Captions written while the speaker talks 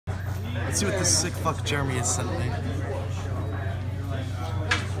Let's see what this sick fuck Jeremy has sent me.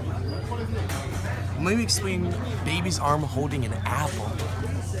 Let me explain baby's arm holding an apple.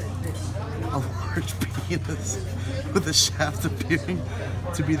 A large penis with a shaft appearing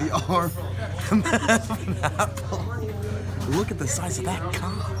to be the arm and the head of an apple. Look at the size of that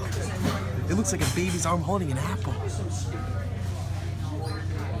cock. It looks like a baby's arm holding an apple.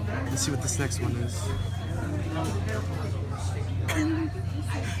 Let's see what this next one is.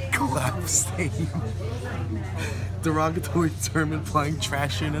 Collapse stain. Derogatory term implying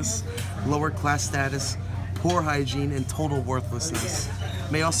trashiness, lower class status, poor hygiene, and total worthlessness.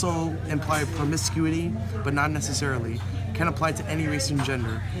 May also imply promiscuity, but not necessarily. Can apply to any race and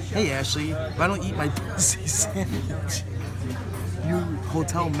gender. Hey Ashley, why don't eat my pussy sandwich? You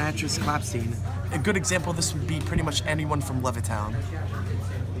hotel mattress collapse stain. A good example of this would be pretty much anyone from Levittown.